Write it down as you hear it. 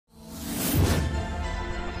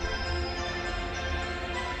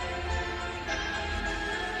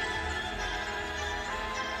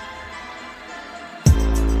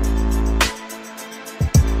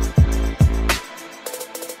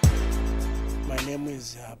name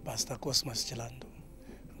is Pastor Cosmas Chilando.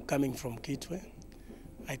 I'm coming from Kitwe.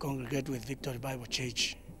 I congregate with Victory Bible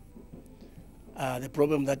Church. The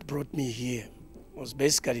problem that brought me here was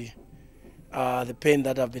basically the pain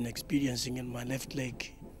that I've been experiencing in my left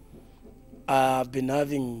leg. I've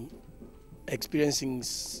been experiencing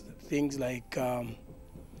things like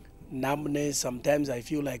numbness. Sometimes I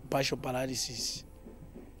feel like partial paralysis.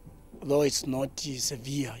 Though it's not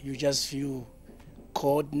severe, you just feel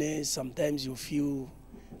coldness. Sometimes you feel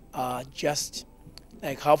just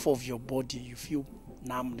like half of your body, you feel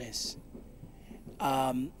numbness.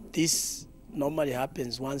 This normally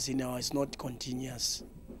happens once in a while. It's not continuous,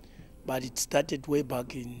 but it started way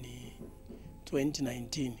back in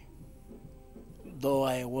 2019, though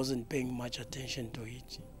I wasn't paying much attention to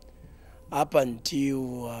it up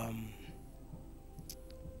until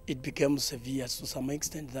it became severe to some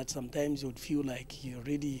extent that sometimes you would feel like you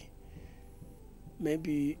really,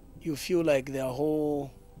 maybe you feel like the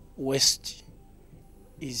whole waist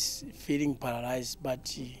is feeling paralyzed.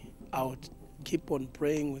 But I would keep on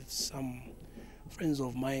praying with some friends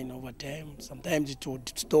of mine over time. Sometimes it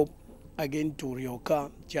would stop again to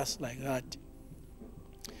reoccur, just like that.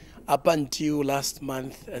 Up until last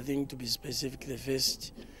month, I think to be specific, the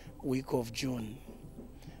first week of June,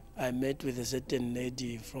 I met with a certain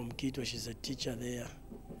lady from Kitwe. She's a teacher there.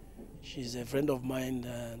 She's a friend of mine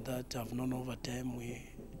that I've known over time. We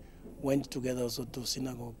went together also to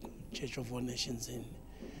Synagogue Church of All Nations in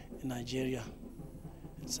Nigeria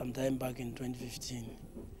sometime back in 2015.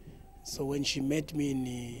 So when she met me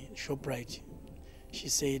in ShopRite, she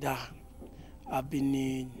said, you've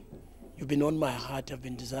been on my heart. I've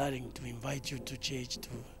been desiring to invite you to church, to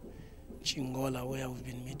Chingola, where we've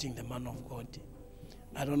been meeting the man of God.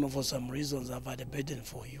 I don't know, for some reasons I've had a burden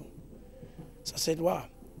for you. So I said, wow,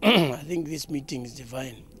 I think this meeting is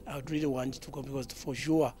divine. I would really want to come because for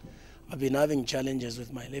sure I've been having challenges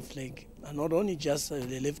with my left leg. And not only just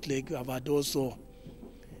the left leg, I've had also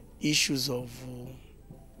issues of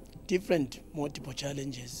different multiple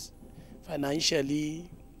challenges, financially,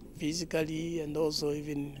 physically, and also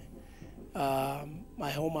even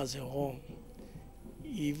my home as a home.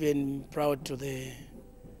 Even proud to the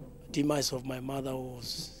demise of my mother who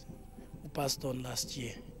passed on last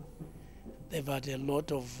year. They've had a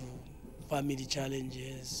lot of family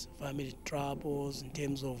challenges, family troubles in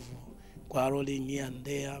terms of quarreling here and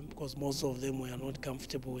there, because most of them were not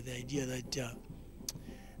comfortable with the idea that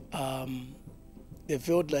they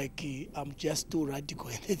felt like I'm just too radical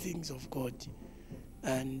in the things of God.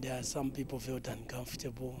 And some people felt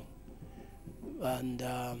uncomfortable. And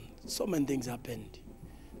so many things happened.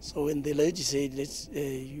 So when the lady said,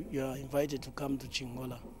 you are invited to come to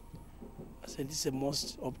Chingola, I said, this is the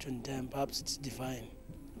most opportune time. Perhaps it's divine.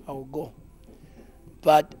 I will go.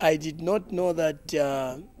 But I did not know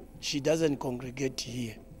that she doesn't congregate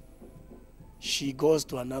here. She goes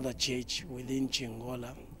to another church within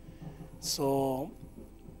Chingola. So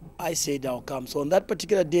I said I'll come. So on that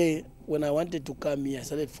particular day, when I wanted to come here, I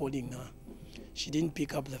started phoning her. She didn't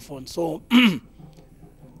pick up the phone. So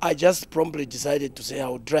I just promptly decided to say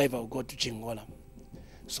I'll drive, I'll go to Chingola.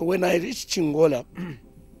 So when I reached Chingola,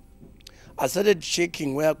 I started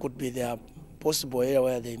checking where could be their possible area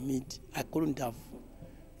where they meet. I couldn't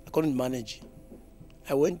manage.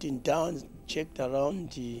 I went in town, checked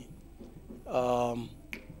around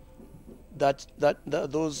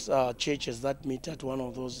those churches that meet at one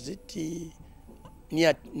of those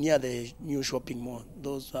near the new shopping mall.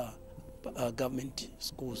 Those government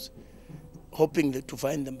schools, hoping to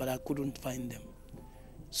find them, but I couldn't find them.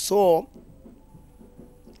 So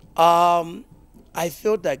I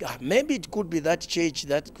felt like maybe it could be that church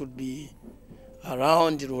that could be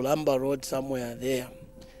around Rulamba Road somewhere there.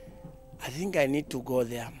 I think I need to go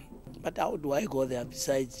there. But how do I go there?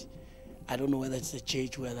 Besides, I don't know whether it's the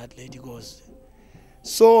church where that lady goes.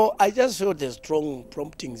 So I just felt the strong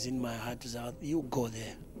promptings in my heart to say, you go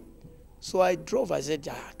there. So I drove. I said,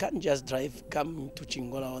 I can't just drive, come to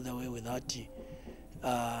Chingola all the way without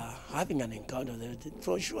having an encounter there.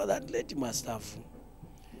 For sure, that lady must have,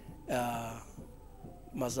 the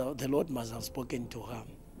Lord must have spoken to her.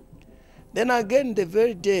 Then again, the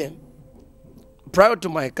very day, prior to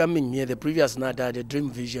my coming here, the previous night, I had a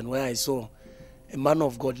dream vision where I saw a man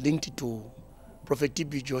of God linked to Prophet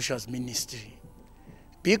T.B. Joshua's ministry,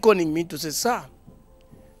 beckoning me to say, sir,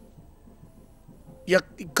 you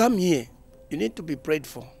come here, you need to be prayed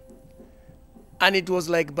for. And it was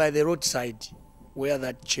like by the roadside where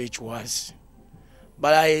that church was.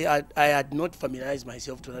 But I had not familiarized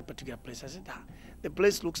myself to that particular place. I said, the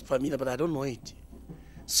place looks familiar, but I don't know it.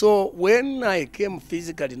 So when I came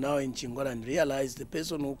physically now in Chingola and realized the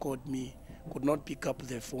person who called me could not pick up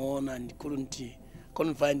the phone and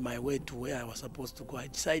couldn't find my way to where I was supposed to go. I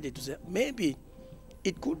decided to say, maybe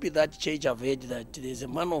it could be that church I've heard that there's a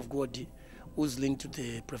man of God who's linked to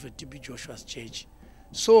the Prophet TB Joshua's church.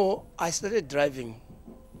 So I started driving,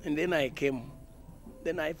 and then I came.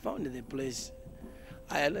 Then I found the place.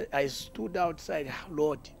 I stood outside,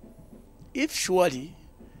 Lord, if surely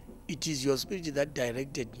it is your spirit that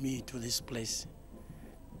directed me to this place,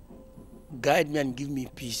 guide me and give me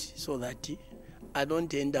peace so that I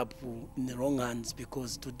don't end up in the wrong hands,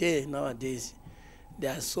 because nowadays,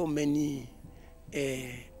 there are so many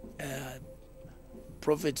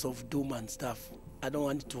prophets of doom and stuff. I don't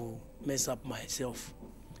want to mess up myself.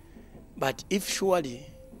 But if surely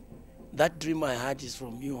that dream I had is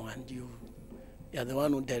from you, and you are the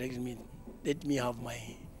one who directed me, let me have my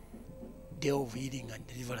day of healing and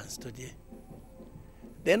deliverance today.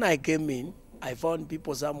 Then I came in. I found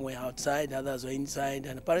people somewhere outside, others were inside,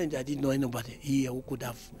 and apparently I didn't know anybody here who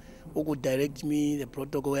could direct me, the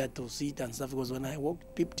protocol where to sit and stuff. Because when I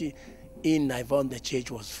peeped in, I found the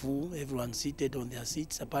church was full, everyone seated on their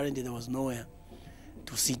seats. Apparently there was nowhere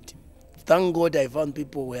to sit. Thank God I found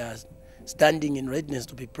people were standing in readiness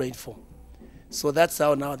to be prayed for. So that's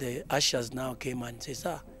how now the ushers now came and said,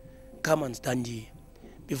 sir, come and stand here.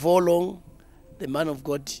 Before long, the man of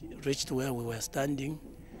God reached where we were standing,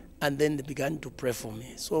 and then they began to pray for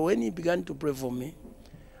me. So when he began to pray for me,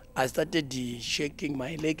 I started shaking,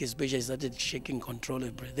 my leg especially started shaking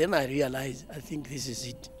controllably. Then I realized, I think this is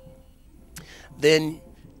it. Then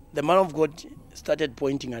the man of God started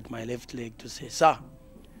pointing at my left leg to say, sir,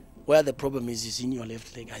 where the problem is in your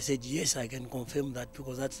left leg. I said, yes, I can confirm that,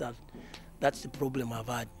 because that's the problem I've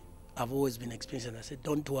had. I've always been experiencing. I said,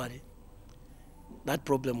 don't worry. That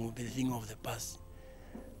problem will be the thing of the past.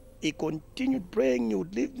 He continued praying. He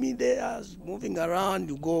would leave me there, moving around.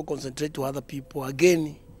 You go concentrate to other people.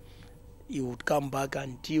 Again, he would come back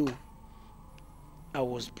until I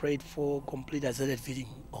was prayed for complete. I started feeling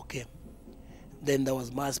okay. Then there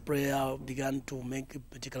was mass prayer. I began to make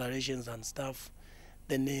declarations and stuff.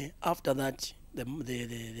 Then after that,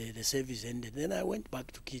 the service ended. Then I went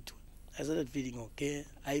back to Kitu. I started feeling okay.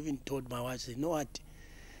 I even told my wife, I said, you know what?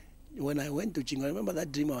 When I went to Chingo, I remember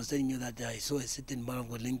that dream I was telling you that I saw a certain man of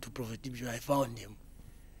God linked to Prophet Tibishu. I found him.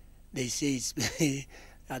 They say it's,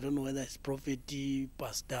 I don't know whether it's Prophet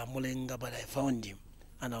Pastor Mulenga, but I found him.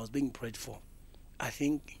 And I was being prayed for. I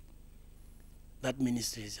think that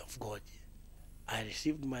ministry is of God. I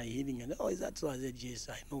received my healing, and is that so? I said, yes,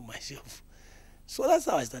 I know myself. So that's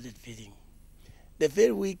how I started feeling. The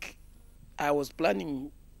very week I was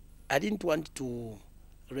planning, I didn't want to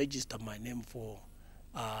register my name for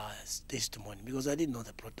testimony, because I didn't know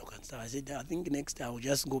the protocol and stuff. I said, I think next day I will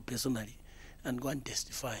just go personally and go and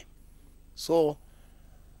testify. So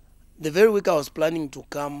the very week I was planning to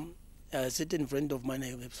come, a certain friend of mine,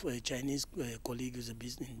 a Chinese colleague who's in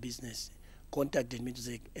business, contacted me to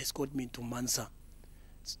say, escort me to Mansa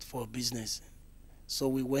for business. So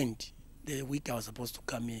we went the week I was supposed to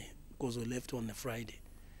come here, because we left on a Friday.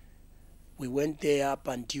 We went there up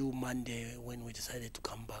until Monday when we decided to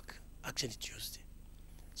come back, actually Tuesday.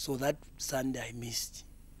 So that Sunday I missed.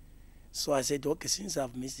 So I said, okay, since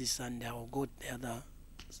I've missed this Sunday, I will go the other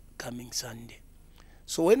coming Sunday.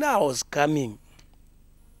 So when I was coming,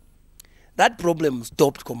 that problem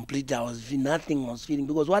stopped completely. Nothing was feeling,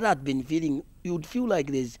 because what I'd been feeling, you would feel like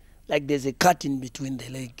there's a cut in between the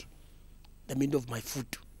leg, the middle of my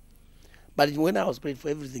foot. But when I was praying for,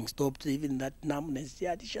 everything stopped, even that numbness,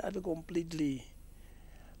 completely.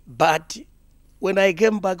 But when I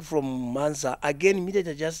came back from Mansa, again,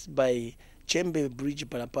 immediately just by Chembe Bridge,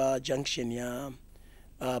 Parapa Junction,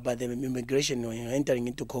 by the immigration, when you're entering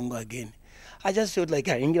into Congo again, I just felt like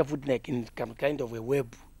I ended up like in kind of a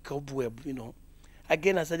cobweb, you know.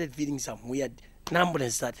 Again, I started feeling some weird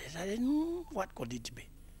numbness. I said, what could it be?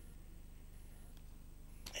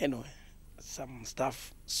 Anyway, some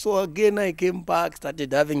stuff. So again, I came back,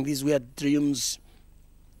 started having these weird dreams.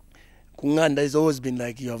 Kunganda has always been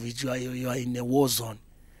like you are in a war zone.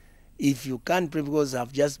 If you can't pray, because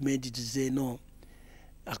I've just made it to say no,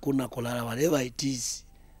 akuna kolara, whatever it is,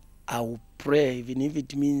 I will pray, even if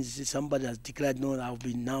it means somebody has declared no, I'll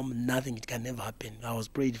be now nothing, it can never happen. I was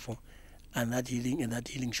prayed for, and that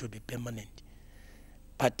healing should be permanent.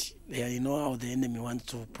 But you know how the enemy wants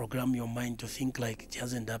to program your mind to think like it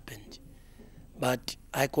hasn't happened. But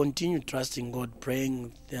I continue trusting God,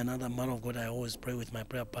 praying. Another man of God I always pray with, my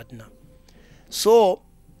prayer partner. So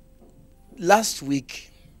last week,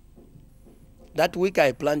 that week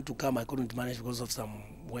I planned to come, I couldn't manage because of some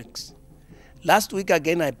works. Last week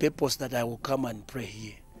again I purposed that I will come and pray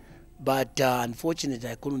here. But unfortunately,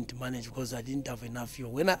 I couldn't manage because I didn't have enough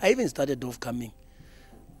fuel. When I even started off coming,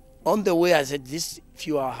 on the way I said, this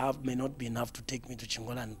fuel I have may not be enough to take me to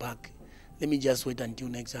Chingola and back. Let me just wait until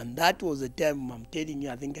next. And that was the time, I'm telling you,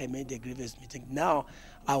 I think I made a grievous mistake. Now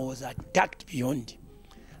I was attacked beyond.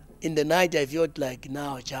 In the night, I felt like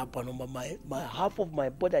now, my half of my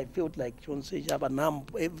body, I felt like John said, now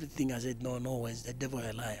everything. I said, no, it's the devil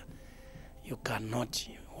a liar. You cannot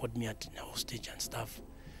hold me at hostage and stuff.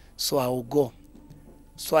 So I will go.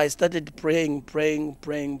 So I started praying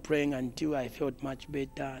until I felt much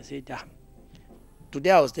better. I said,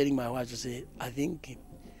 today I was telling my wife to say, I think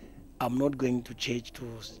I'm not going to church, to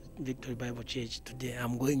Victory Bible Church today.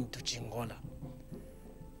 I'm going to Chingola.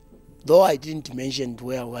 Though I didn't mention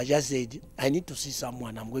where, I just said, I need to see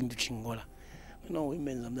someone. I'm going to Chingola.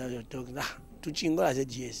 Women sometimes are talking, to Chingola. I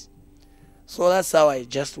said, yes. So that's how I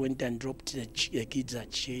just went and dropped the kids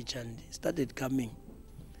at church and started coming.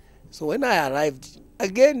 So when I arrived,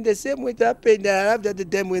 again, the same way it happened. I arrived at the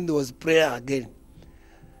time when there was prayer again.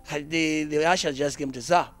 The usher just came to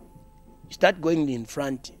say, sir, start going in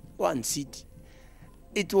front, go and sit.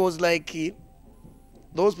 It was like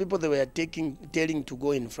those people they were telling to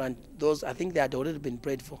go in front, those I think they had already been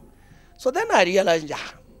prayed for. So then I realized,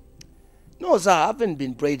 no, sir, I haven't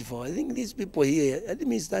been prayed for. I think these people here, let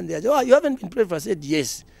me stand there. Oh, you haven't been prayed for? I said,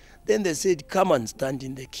 yes. Then they said, come and stand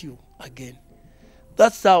in the queue again.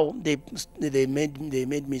 That's how they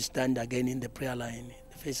made me stand again in the prayer line,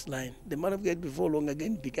 the first line. The man of God before long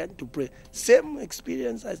again began to pray. Same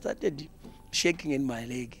experience. I started shaking in my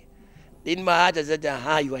leg. In my heart, I said,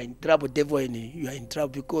 you are in trouble, devil, you are in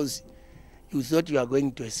trouble because you thought you are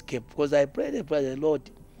going to escape. Because I prayed the prayer, Lord,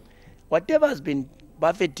 whatever has been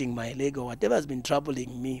buffeting my leg or whatever has been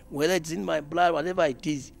troubling me, whether it's in my blood, whatever it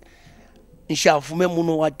is,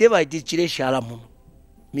 whatever it is,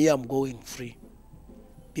 me, I'm going free.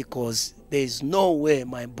 Because there is no way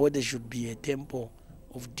my body should be a temple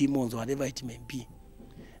of demons or whatever it may be.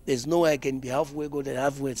 There's no way I can be halfway good and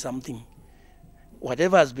halfway something.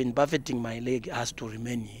 Whatever has been buffeting my leg has to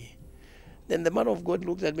remain here. Then the man of God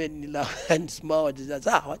looked at me and smiled and said,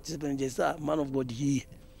 what is happening? Just man of God here.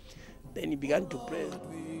 Then he began to pray.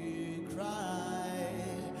 We cry,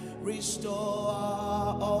 restore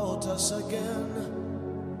our altars again.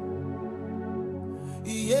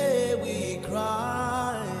 Yeah, we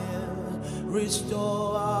cry,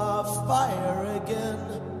 restore our fire again.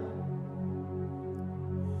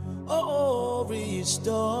 Oh,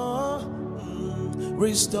 restore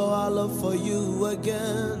our love for you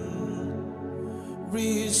again.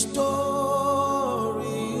 Restore,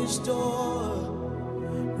 restore,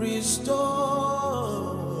 restore,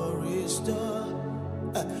 restore,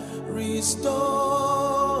 restore,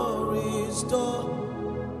 restore,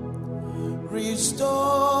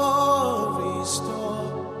 restore, restore,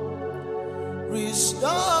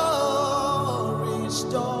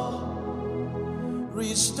 restore,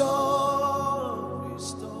 restore,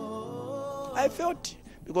 restore. I felt,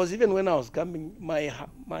 because even when I was coming,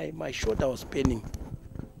 my shoulder was paining.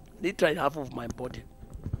 Literally half of my body.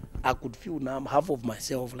 I could feel now half of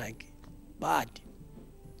myself like bad.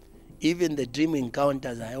 Even the dream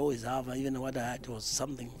encounters I always have, even what I had was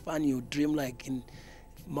something fun. You dream like in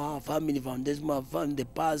my family foundation, my family, the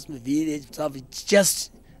past, my village, stuff. It's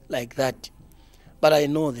just like that. But I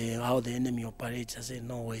know how the enemy operates. I said,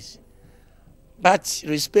 no ways. But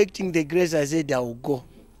respecting the grace, I said I will go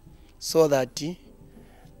so that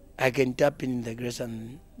I can tap in the grace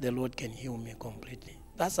and the Lord can heal me completely.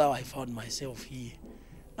 That's how I found myself here.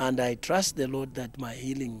 And I trust the Lord that my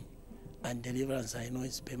healing and deliverance, I know,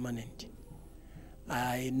 is permanent.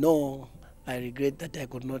 I know, I regret that I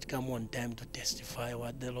could not come on time to testify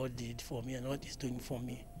what the Lord did for me and what He's doing for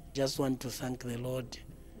me. Just want to thank the Lord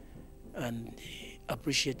and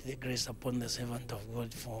appreciate the grace upon the servant of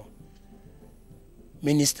God for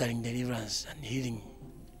ministering deliverance and healing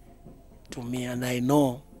to me. And I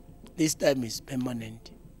know this time is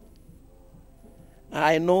permanent.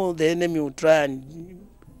 I know the enemy will try and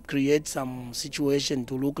create some situation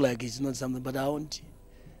to look like it's not something, but I won't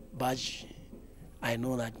budge. I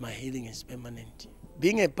know that my healing is permanent.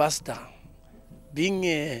 Being a pastor, being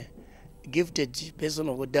a gifted person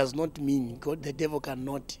of God does not mean the devil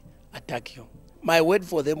cannot attack you. My word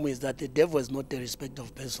for them is that the devil is not a respect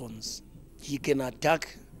of persons. He can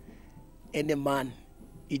attack any man.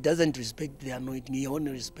 He doesn't respect the anointing. He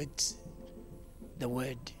only respects the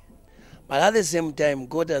word. But at the same time,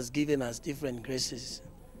 God has given us different graces.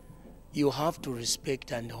 You have to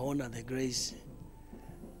respect and honor the grace.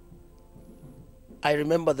 I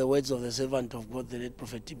remember the words of the servant of God, the late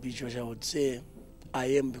Prophet Bishop. I would say, I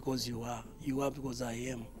am because you are. You are because I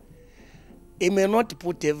am. he may not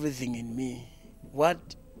put everything in me. What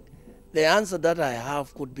the answer that I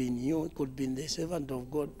have could be in you, it could be in the servant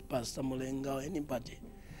of God, Pastor Mulenga, or anybody.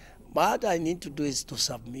 What I need to do is to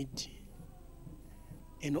submit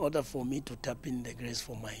in order for me to tap in the grace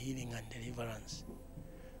for my healing and deliverance.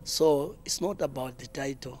 So it's not about the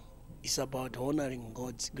title, it's about honoring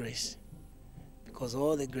God's grace, because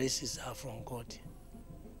all the graces are from God.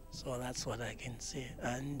 So that's what I can say.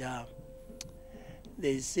 And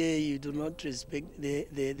they say you do not respect,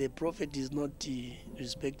 the prophet is not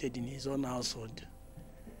respected in his own household.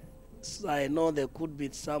 So I know there could be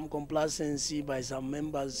some complacency by some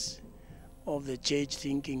members of the church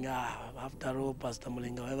thinking, after all, Pastor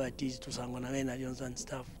Mulenga, whoever it is, to Sangonawena Jones and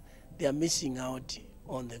stuff, they are missing out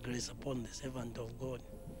on the grace upon the servant of God.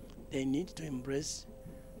 They need to embrace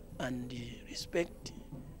and respect,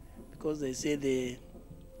 because they say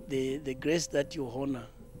the grace that you honor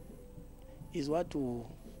is what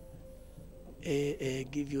will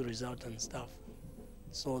give you result and stuff.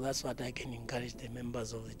 So that's what I can encourage the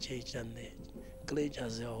members of the church and the clergy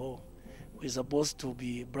as a whole. We're supposed to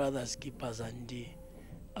be brothers keepers and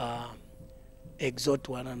exhort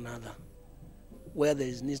one another. Where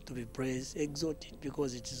there needs to be praise, exhort it,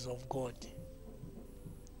 because it is of God.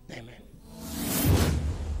 Amen.